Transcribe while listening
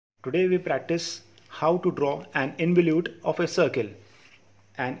Today we practice how to draw an involute of a circle.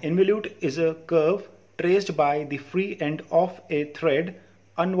 An involute is a curve traced by the free end of a thread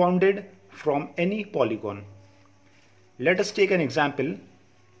unwounded from any polygon. Let us take an example.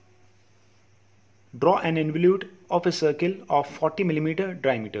 Draw an involute of a circle of 40 mm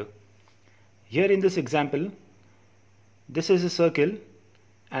diameter. Here in this example, this is a circle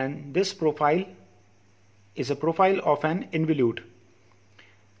and this profile is a profile of an involute.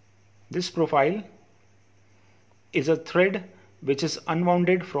 This profile is a thread which is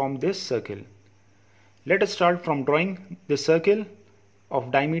unwounded from this circle. Let us start from drawing the circle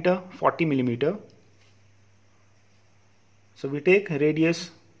of diameter 40 mm. So we take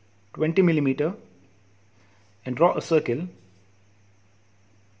radius 20 mm and draw a circle.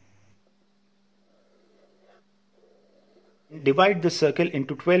 Divide this circle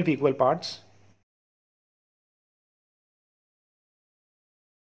into 12 equal parts.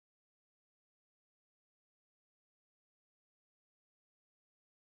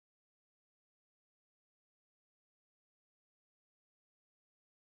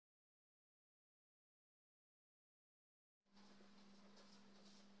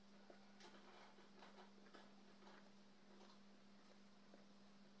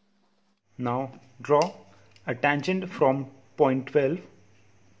 Now draw a tangent from point 12 .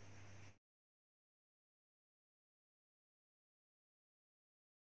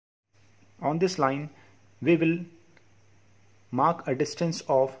 On this line we will mark a distance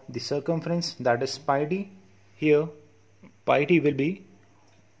of the circumference, that is pi d. Here pi d will be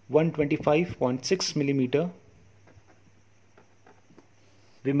 125.6 mm.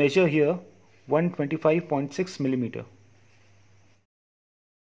 We measure here 125.6 mm.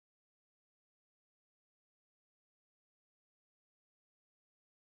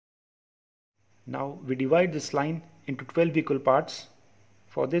 Now we divide this line into 12 equal parts.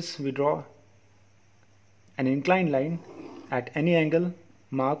 For this we draw an inclined line at any angle.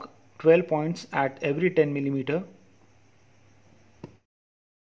 Mark 12 points at every 10 mm.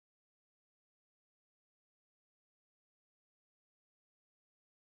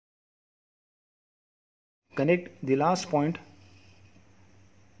 Connect the last point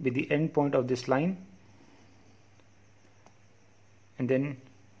with the end point of this line and then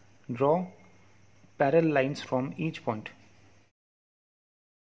draw parallel lines from each point.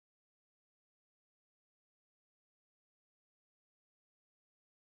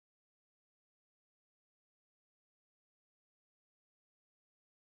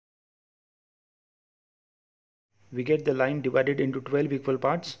 We get the line divided into 12 equal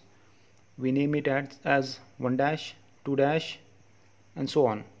parts. We name it as 1 dash, 2 dash and so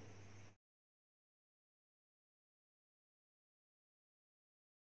on.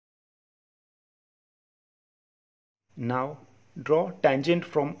 Now draw tangent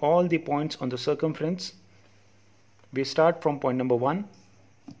from all the points on the circumference. We start from point number 1.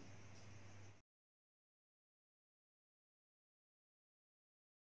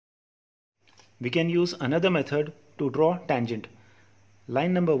 We can use another method to draw tangent.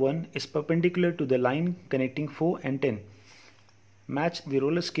 Line number 1 is perpendicular to the line connecting 4 and 10. Match the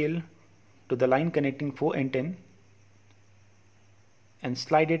roller scale to the line connecting 4 and 10 and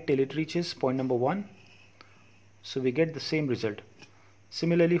slide it till it reaches point number 1. So we get the same result.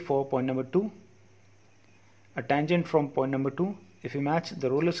 Similarly for point number 2, a tangent from point number 2, if we match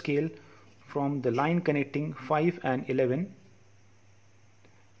the roller scale from the line connecting 5 and 11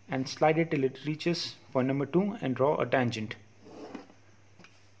 and slide it till it reaches point number 2 and draw a tangent.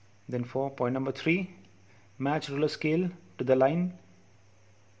 Then for point number 3, match roller scale to the line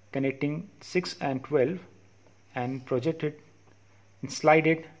connecting 6 and 12 and project it and slide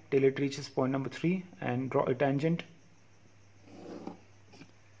it till it reaches point number 3 and draw a tangent.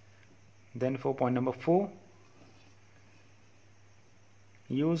 Then for point number 4,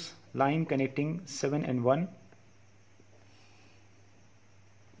 use line connecting 7 and 1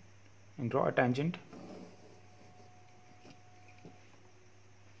 and draw a tangent.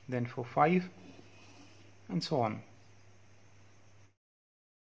 Then for 5 and so on.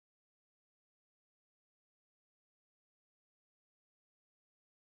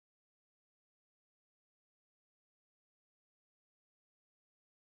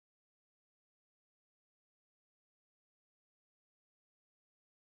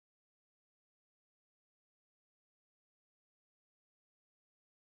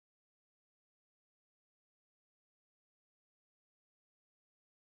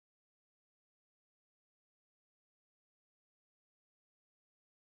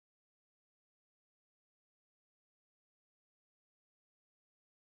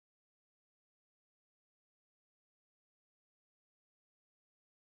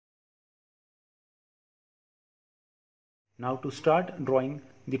 Now to start drawing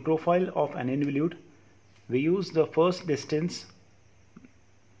the profile of an involute, we use the first distance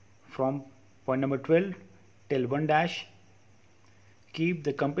from point number 12 till 1 dash. Keep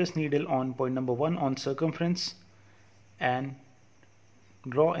the compass needle on point number 1 on circumference and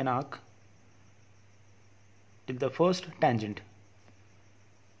draw an arc till the first tangent.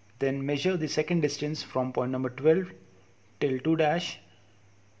 Then measure the second distance from point number 12 till 2 dash.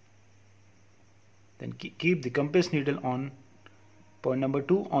 Then keep the compass needle on point number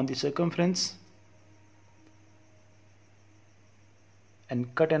 2 on the circumference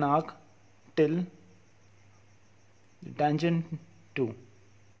and cut an arc till the tangent 2.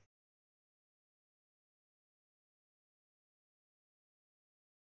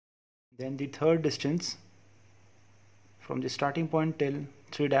 Then the third distance from the starting point till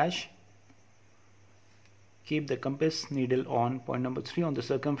 3 dash. Keep the compass needle on point number 3 on the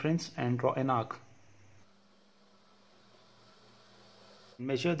circumference and draw an arc.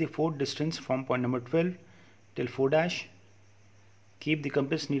 Measure the fourth distance from point number 12 till 4 dash. Keep the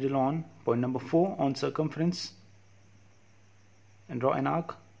compass needle on point number 4 on circumference and draw an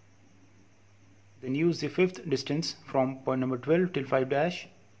arc. Then use the fifth distance from point number 12 till 5 dash.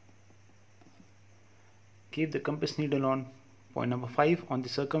 Keep the compass needle on point number 5 on the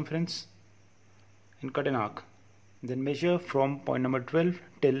circumference and cut an arc. Then measure from point number 12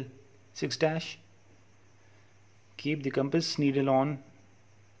 till 6 dash. Keep the compass needle on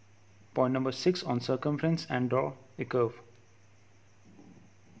point number 6 on circumference and draw a curve.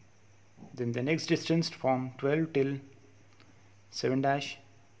 Then the next distance from 12 till 7 dash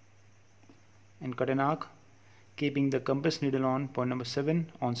and cut an arc, keeping the compass needle on point number 7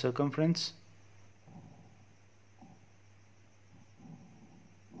 on circumference.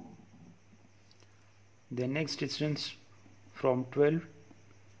 The next distance from 12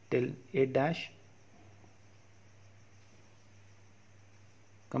 till 8 dash,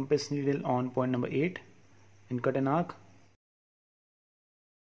 compass needle on point number 8 and cut an arc.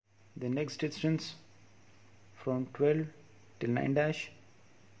 The next distance from 12 till 9 dash,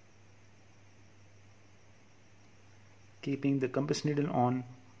 keeping the compass needle on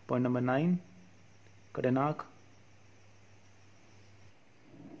point number 9, cut an arc,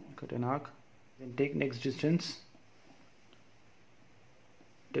 then take next distance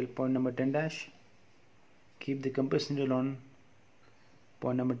till point number 10 dash, keep the compass needle on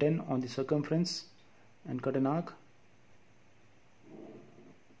point number 10 on the circumference and cut an arc.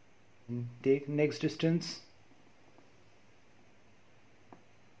 And take next distance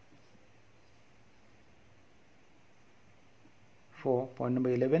for point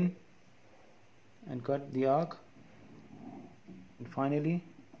number 11 and cut the arc. And finally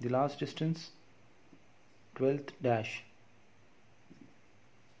the last distance, 12th dash.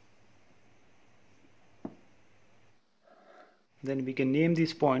 Then we can name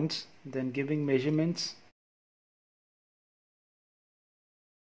these points, then giving measurements